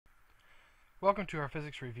Welcome to our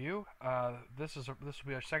physics review. This will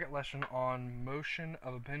be our second lesson on motion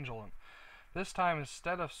of a pendulum. This time,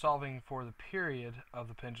 instead of solving for the period of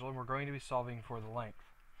the pendulum, we're going to be solving for the length.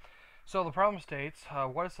 So the problem states,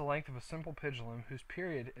 what is the length of a simple pendulum whose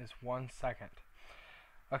period is 1 second?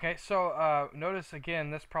 Okay, so notice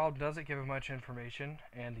again, this problem doesn't give much information,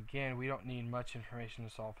 and again, we don't need much information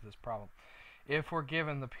to solve for this problem. If we're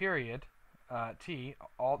given the period, t,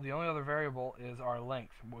 the only other variable is our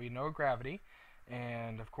length. We know gravity,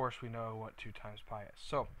 and of course we know what 2 times pi is.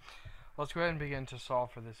 So let's go ahead and begin to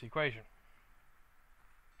solve for this equation.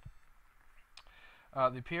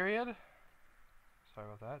 The period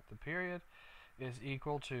is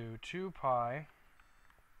equal to 2 pi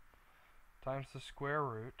times the square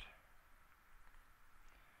root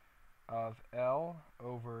of L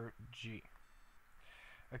over G.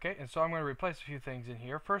 Okay, and so I'm going to replace a few things in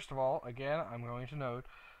here. First of all, again, I'm going to note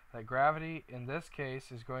that gravity in this case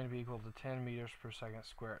is going to be equal to 10 meters per second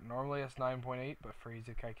squared. Normally it's 9.8, but for ease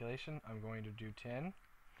of calculation, I'm going to do 10.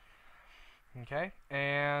 Okay,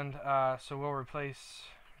 and so we'll replace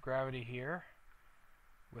gravity here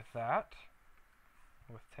with that,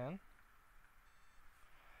 with 10.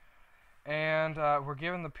 And we're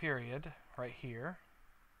given the period right here.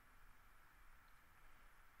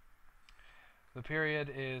 The period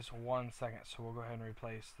is 1 second, so we'll go ahead and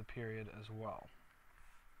replace the period as well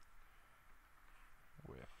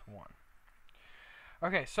with 1.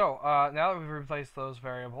 Okay, so now that we've replaced those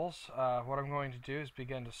variables, what I'm going to do is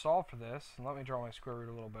begin to solve for this. And let me draw my square root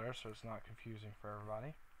a little better so it's not confusing for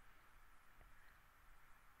everybody.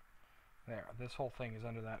 There, this whole thing is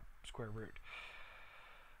under that square root.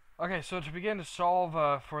 Okay, so to begin to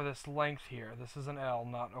solve for this length here, this is an L,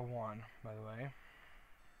 not a 1, by the way.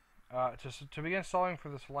 To begin solving for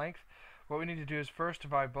this length, what we need to do is first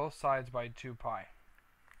divide both sides by 2 pi.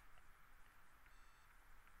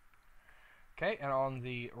 Okay, and on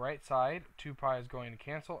the right side, 2 pi is going to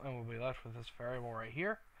cancel, and we'll be left with this variable right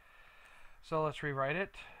here. So let's rewrite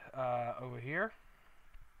it over here.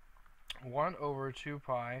 1 over 2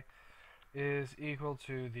 pi is equal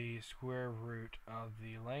to the square root of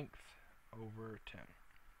the length over 10.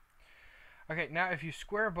 Okay, now if you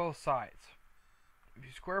square both sides,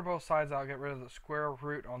 I'll get rid of the square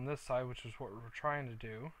root on this side, which is what we're trying to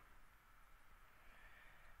do.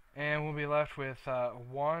 And we'll be left with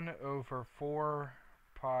 1 over 4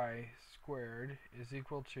 pi squared is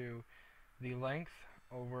equal to the length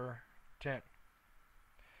over 10.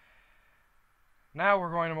 Now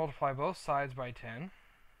we're going to multiply both sides by 10.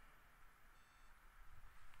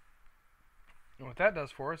 And what that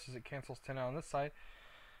does for us is it cancels 10 out on this side.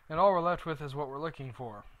 And all we're left with is what we're looking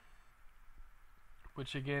for,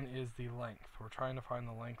 which again is the length. We're trying to find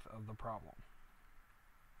the length of the problem.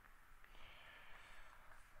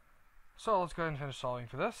 So let's go ahead and finish solving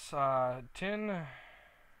for this. 10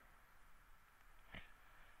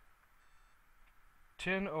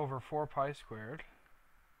 over 4 pi squared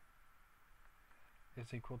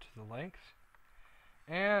is equal to the length.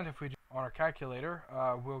 And if we do on our calculator,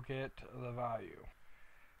 we'll get the value.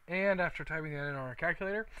 And after typing that in on our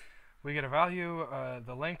calculator, we get a value,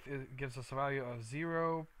 the length gives us a value of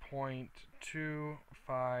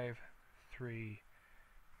 0.253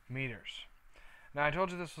 meters. Now I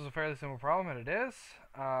told you this was a fairly simple problem, and it is.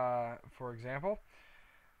 For example,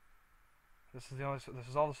 this is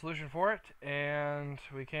all the solution for it, and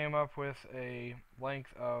we came up with a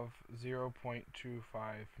length of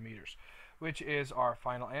 0.25 meters, which is our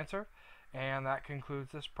final answer, and that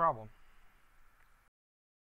concludes this problem.